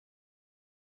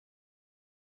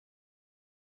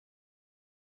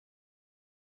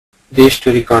these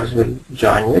two records will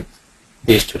join with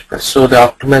these two records. So the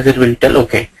optimizer will tell,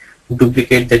 okay,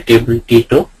 duplicate the table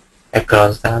T2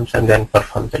 across the AMPs and then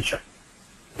perform the join.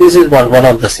 This is one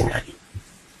of the scenarios.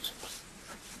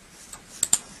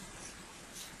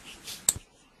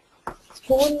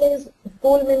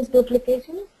 Spool means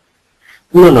duplication?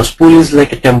 No, spool is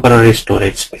like a temporary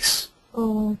storage space.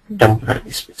 Oh, okay.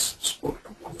 Temporary space. Spool.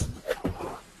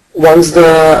 Once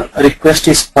the request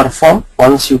is performed,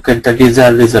 once you get the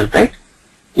desired result, right,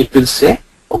 it will say,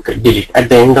 okay, delete. At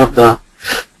the end of the,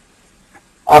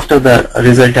 after the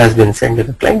result has been sent to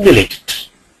the client, delete it.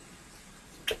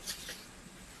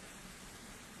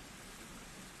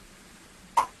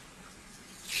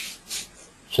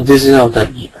 So this is how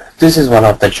this is one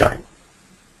of the join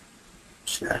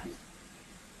scenario.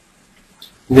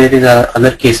 There is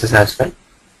other cases as well,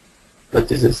 but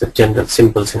this is a general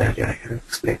simple scenario I can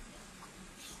explain.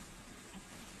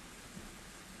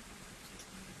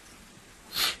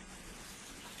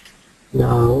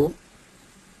 Now,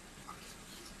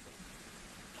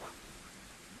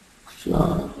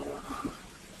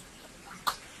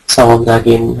 some of the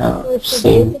again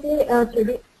same.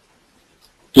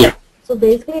 Yeah. So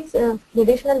basically it's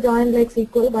traditional join like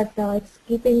SQL, but it's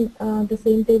keeping the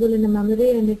same table in the memory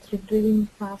and it's retrieving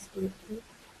fastly.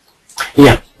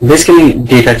 Yeah, basically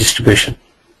data distribution.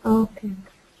 Okay.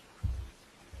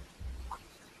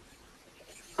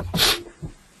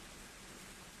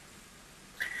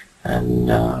 And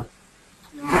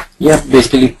yeah,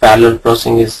 basically parallel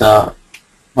processing is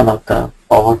one of the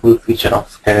powerful feature of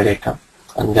Teradata.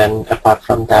 And then apart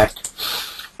from that,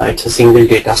 it's a single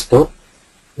data store.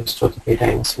 You store the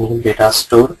data in a single data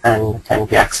store and can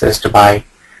be accessed by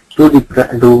two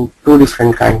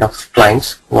different kind of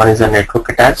clients. One is a network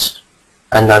attached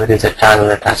and the other is a channel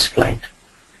attached client.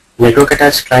 Network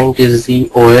attached client is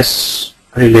the OS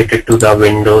related to the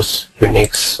Windows,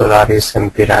 Unix, Solaris,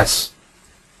 MPRAS,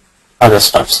 other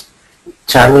stuffs.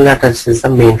 Channel attached is the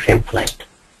mainframe client.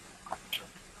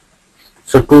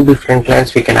 So two different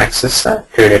clients we can access the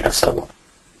Teradata server.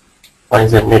 One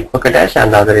is a network attached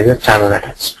and the other is a channel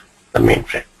attached, the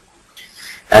mainframe.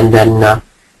 And then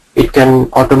it can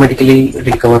automatically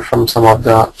recover from some of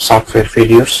the software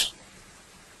failures.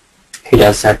 It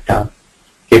has that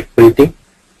capability,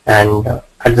 and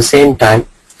at the same time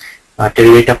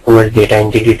Teradata provides data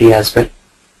integrity as well.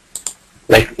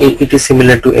 Like it is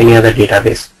similar to any other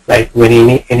database. Like when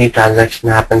any transaction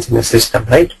happens in a system,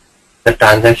 right, the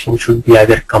transaction should be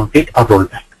either complete or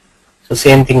rollback. So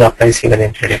same thing applies even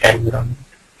in Teradata environment.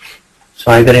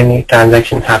 So either any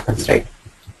transaction happens, right,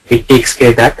 it takes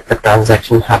care that the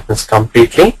transaction happens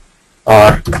completely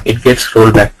or it gets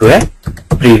rolled back to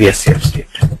a previous save state.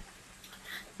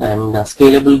 And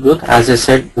scalable growth, as I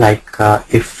said, like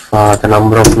if the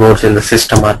number of nodes in the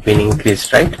system are being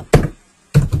increased, right,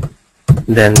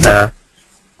 then the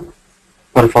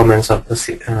performance of the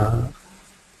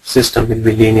system will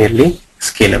be linearly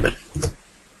scalable.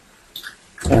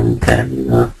 And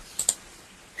then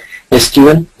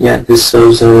SQL, yeah, this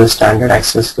serves as a standard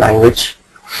access language,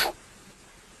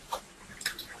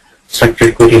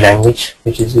 structured query language,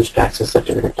 which is used to access the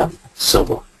Teradata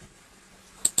server.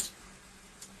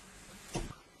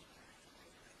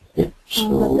 Yeah, so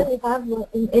But then you have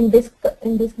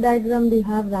in this diagram we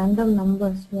have random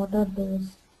numbers. What are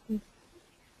those?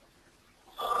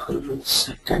 1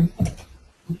 second.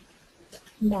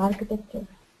 The architecture.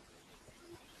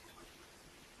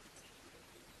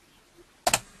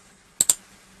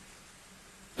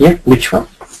 Yeah, which one?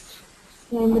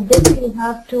 In the disk you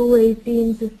have 2,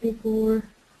 18, 54.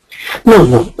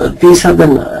 No, these are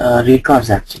the records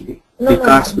actually. No,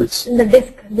 records no, which in the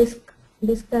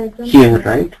disk diagram. here,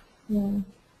 right? Yeah.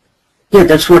 Yeah,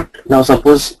 that's what. Now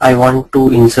suppose I want to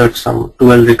insert some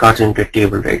 12 records into a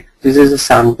table, right? This is a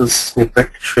sample snippet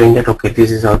showing that, okay,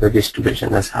 this is how the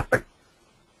distribution has happened.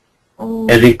 Oh.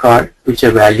 A record which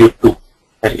a value 2,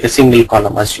 a single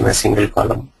column, assume a single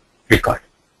column record,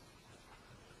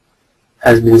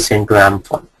 has been sent to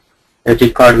AMP1. A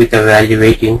record with a value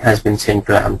 18 has been sent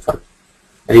to AMP1.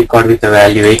 A record with a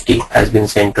value 80 has been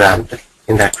sent to AMP3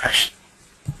 in that fashion.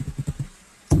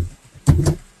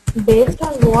 Based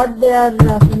on what they are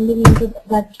sending into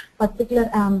that particular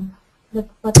AMP,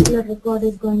 that particular record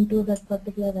is going to that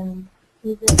particular AMP.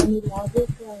 Is there any logic?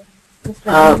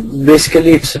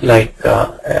 Basically, it's like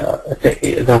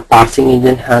the parsing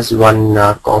engine has one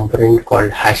component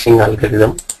called hashing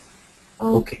algorithm.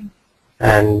 Okay.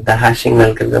 And the hashing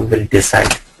algorithm will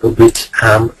decide to which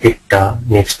AMP it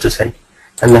needs to send.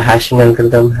 And the hashing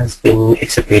algorithm has been,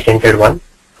 it's a patented one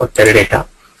for Teradata.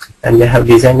 And they have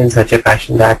designed in such a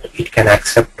fashion that it can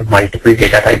accept multiple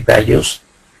data type values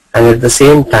and at the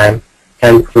same time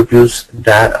can produce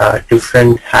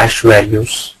different hash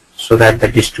values so that the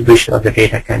distribution of the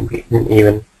data can be in an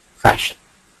even fashion.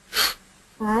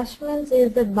 Hash means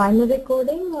is that binary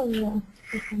coding or?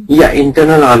 Yeah,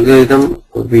 internal algorithm,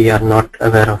 we are not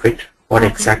aware of it, what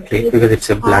exactly, because it's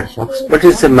a black box, but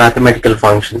it's a mathematical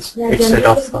functions. Yeah, it's set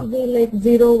generally of it will be like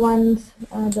 0, 1s,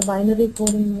 the binary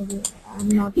coding maybe. I'm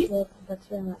not sure, that's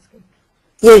why I'm asking.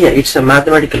 yeah, it's a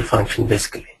mathematical function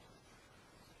basically.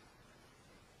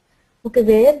 Okay,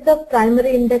 where the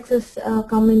primary indexes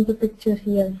come into picture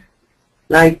here?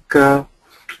 Like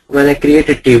when I create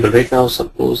a table, right now,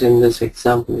 suppose in this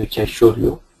example which I showed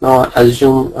you, now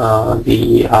assume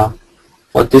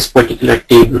for this particular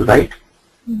table, right?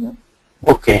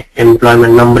 Okay,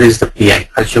 employment number is the PI.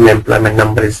 Assume employment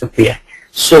number is the PI.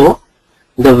 So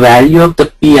the value of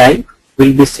the PI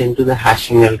will be sent to the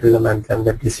hashing algorithm, and then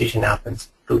the decision happens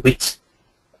to which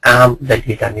AMP the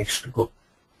data needs to go.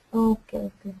 Okay.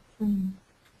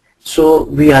 So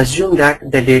we assume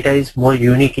that the data is more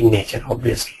unique in nature,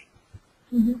 obviously.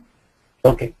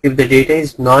 Okay, if the data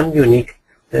is non-unique,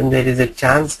 then there is a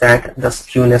chance that the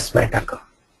skewness might occur.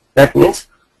 That means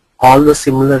all the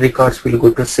similar records will go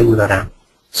to similar AMP.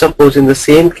 Suppose in the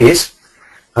same case,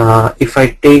 if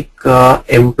I take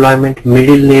employment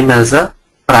middle name as a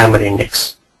primary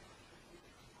index,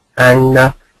 and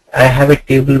I have a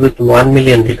table with 1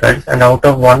 million records, and out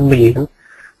of 1 million,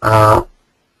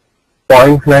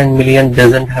 0.9 million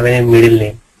doesn't have any middle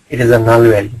name. It is a null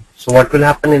value. So what will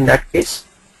happen in that case?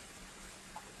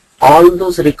 All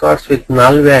those records with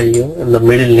null value in the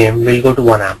middle name will go to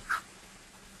 1 AMP.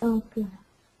 Okay.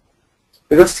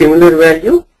 Because similar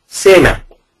value, same AMP.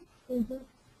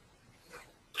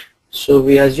 So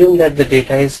we assume that the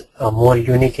data is more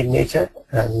unique in nature,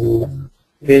 and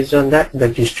based on that the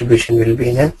distribution will be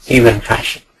in an even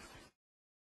fashion.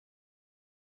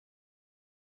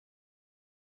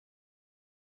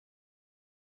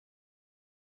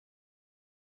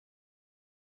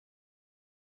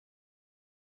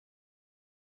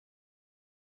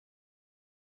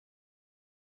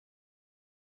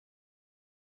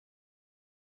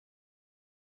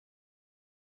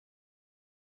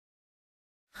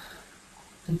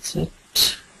 That's it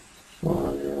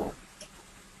for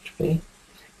today.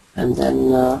 And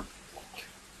then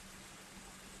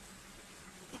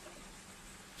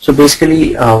so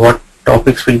basically what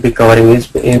topics we'll be covering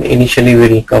is, initially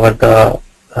we'll cover the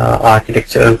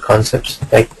architectural concepts,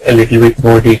 like a little bit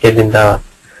more detail in the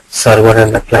server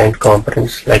and the client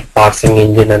components, like parsing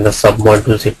engine and the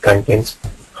submodules it contains,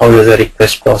 how does the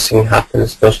request processing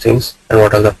happens, those things, and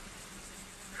what are the,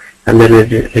 and then a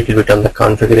little bit on the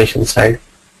configuration side,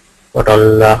 what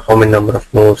all, how many number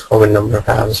of nodes, how many number of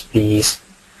apps, please,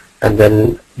 and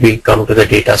then we come to the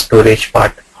data storage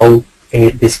part, how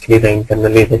basically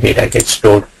internally the data gets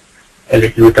stored, a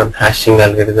little bit on hashing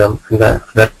algorithm and the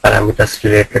other parameters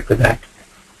related to that,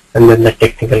 and then the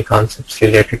technical concepts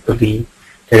related to the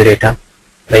Teradata,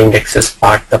 the indexes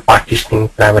part, the partitioning,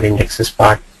 primary indexes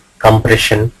part,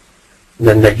 compression,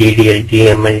 then the DDL,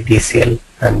 DML, DCL,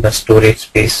 and the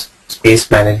storage space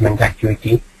management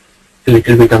activity, a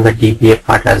little bit on the DBA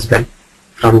part as well,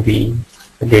 from the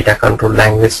data control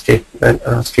language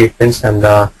statements and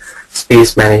the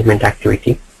space management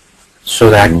activity, so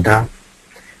that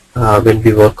when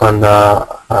we work on the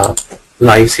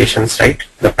live sessions, right,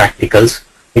 the practicals,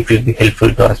 it will be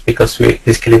helpful to us, because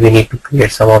basically we need to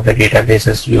create some of the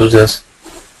databases, users,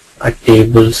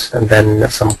 tables, and then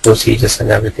some procedures and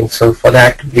everything. So for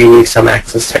that we need some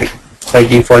access, right? By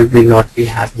default we will not be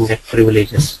having the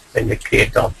privileges when we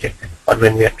create the object or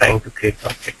when we are trying to create the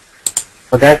object.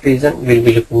 For that reason we will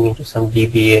be looking into some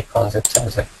DBA concepts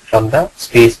as well, from the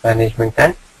space management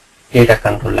and data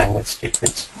control language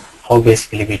statements, how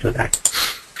basically we do that.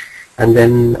 And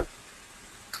then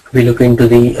we look into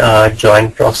the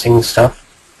joint processing stuff,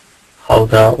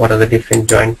 what are the different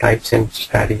joint types and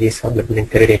strategies available in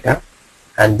Teradata,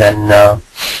 and then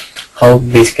how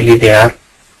basically they are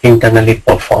internally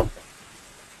performed.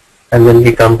 And then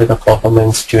we come to the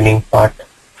performance tuning part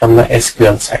from the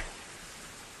SQL side.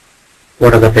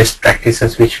 What are the best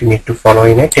practices which we need to follow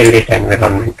in a Teradata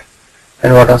environment,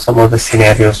 and what are some of the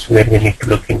scenarios where we need to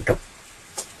look into.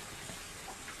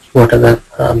 What are the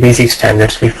basic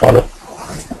standards we follow,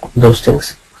 those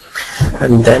things.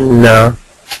 And then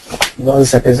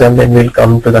once that is done, then we'll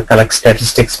come to the collect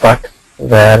statistics part,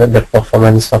 where the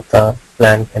performance of the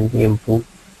plan can be improved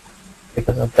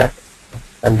because of that.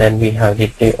 And then we have the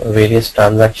various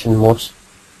transaction modes,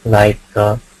 like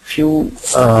few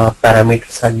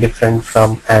parameters are different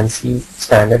from ANSI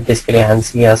standard. Basically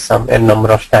ANSI has a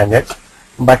number of standards,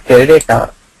 but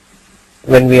Teradata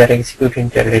when we are executing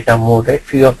Teradata mode, right,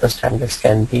 few of the standards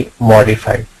can be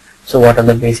modified. So what are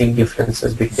the basic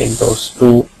differences between those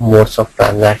two modes of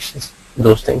transactions,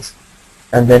 those things.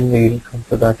 And then we will come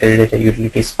to the Teradata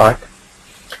utilities part,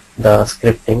 the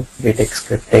scripting, data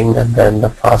scripting, and then the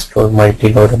fast load,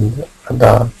 multi-load, and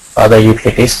the other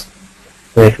utilities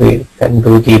where we can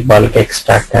do the bulk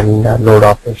extract and load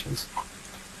operations.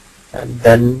 And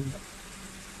then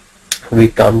we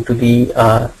come to the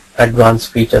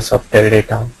advanced features of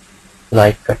Teradata,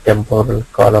 like temporal,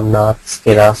 columnar,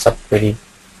 scalar, subquery,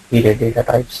 period data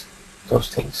types, those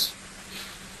things.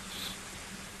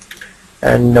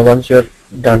 And once you're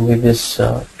done with this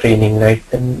training, right,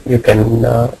 then you can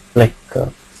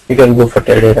you can go for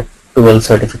Teradata 12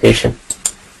 certification,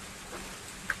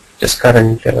 just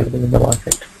currently available in the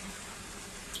market.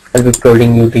 I'll be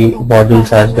providing you the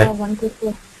modules as well. One quick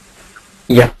question.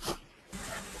 Yeah.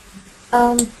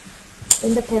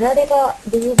 In the Teradata,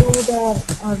 do you do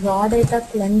the raw data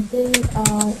cleansing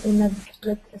in a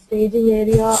staging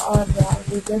area, or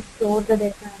you just store the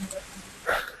data?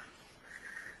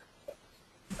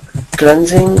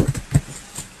 Cleansing,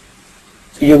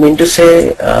 you mean to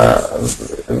say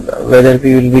whether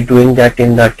we will be doing that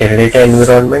in the Teradata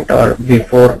environment or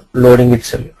before loading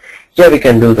itself? Yeah, we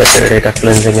can do the Teradata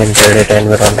cleansing in Teradata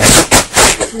environment.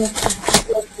 Yes.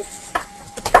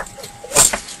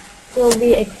 So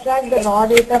we extract the raw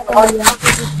data from the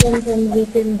systems and we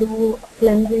can do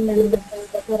cleansing and the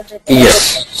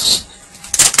Yes.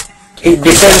 It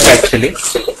depends actually,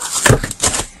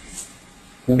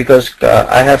 because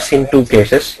I have seen two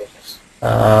cases.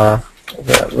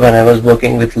 When I was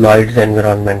working with Lloyd's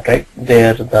environment, right,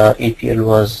 there the ETL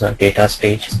was data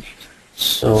stage.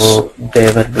 So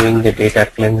they were doing the data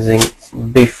cleansing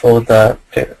before the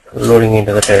loading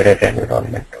into the Teradata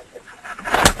environment.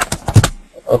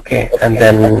 Okay, and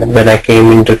then when I came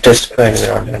into test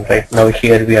environment, right, now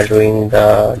here we are doing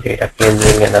the data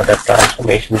cleansing and other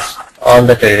transformations on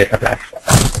the Teradata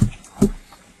platform.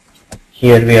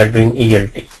 Here we are doing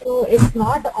ELT. So it's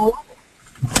not all.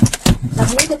 That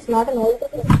means it's not an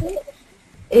OLTP system.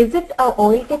 Is it a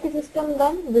OLTP system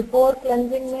then before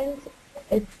cleansing means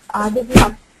it's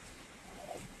RDBMS?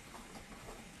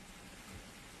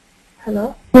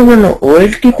 Hello? No.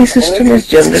 OLTP system is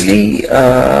generally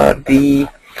the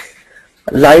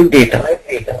live data.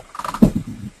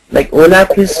 Like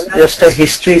OLAP is just a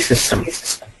history system.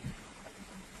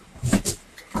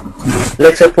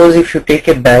 Like suppose if you take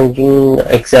a banking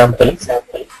example,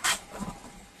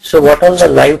 so what are the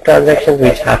live transactions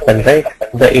which happen, right?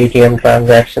 The ATM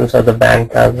transactions or the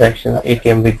bank transactions,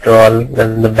 ATM withdrawal,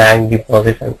 then the bank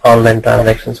deposit and online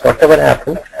transactions, whatever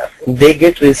happens, they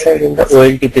get received in the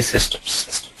OLTP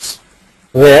systems,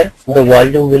 where the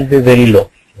volume will be very low.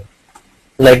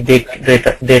 Like they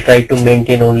try to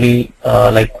maintain only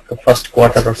like the first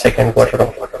quarter or second quarter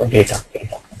of data,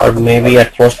 or maybe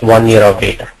at most 1 year of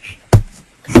data.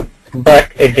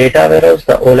 But a data warehouse,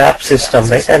 the OLAP system,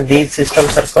 right, and these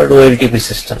systems are called OLTP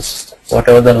systems,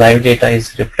 whatever the live data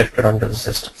is reflected onto the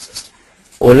system.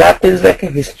 OLAP is like a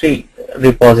history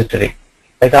repository.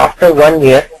 Like after 1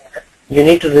 year, you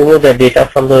need to remove the data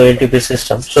from the OLTP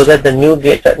system so that the new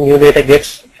data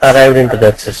gets arrived into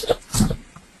that system.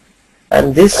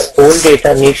 And this old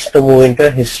data needs to move into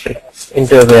a history,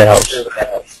 into a warehouse,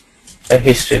 a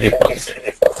history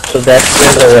repository. So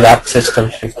that's where the OLAP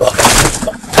systems require.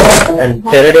 And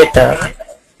Teradata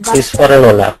is for an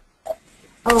OLAP.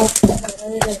 Oh, okay.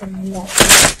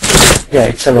 Yeah,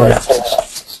 it's an OLAP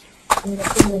system.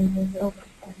 Okay.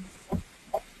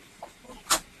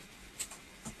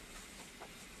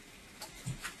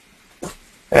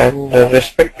 And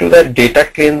respect to the data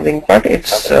cleansing part,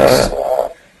 it's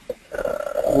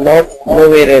not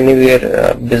nowhere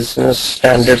anywhere business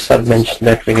standards are mentioned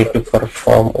that we need to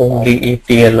perform only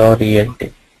ETL or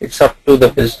ELT. It's up to the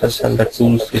business and the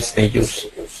tools which they use.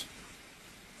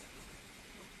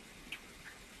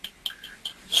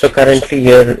 So currently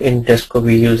here in Tesco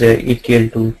we use a ETL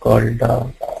tool called,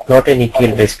 not an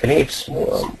ETL basically, it's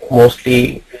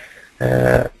mostly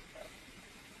a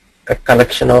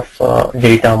collection of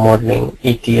data modeling,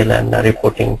 ETL and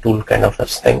reporting tool kind of a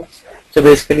thing. So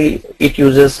basically it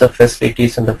uses the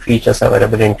facilities and the features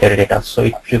available in Teradata. So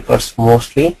it prefers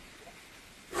mostly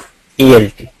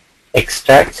ELT,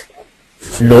 extract,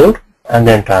 load and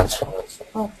then transfer.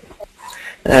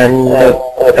 And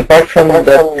apart from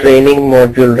the training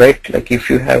module, right, like if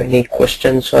you have any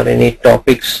questions or any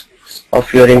topics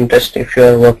of your interest, if you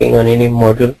are working on any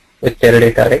module with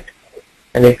Teradata, right,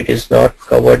 and if it is not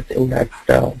covered in that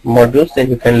modules, then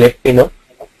you can let me know.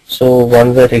 So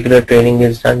once the regular training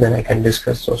is done, then I can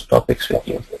discuss those topics with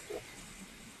you.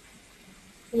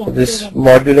 Yeah, So this sure.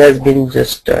 module has been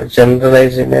just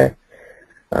generalized in a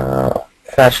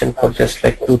fashion for just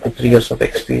like 2 to 3 years of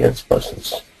experience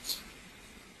persons.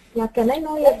 Yeah, can I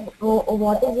know your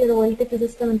what is your OLTP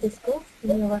system in Cisco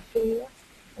in your work area?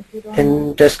 If you don't mind.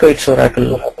 In Tesco, it's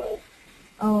Oracle.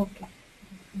 Oh, okay.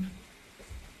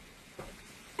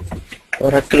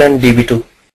 Oracle and DB2.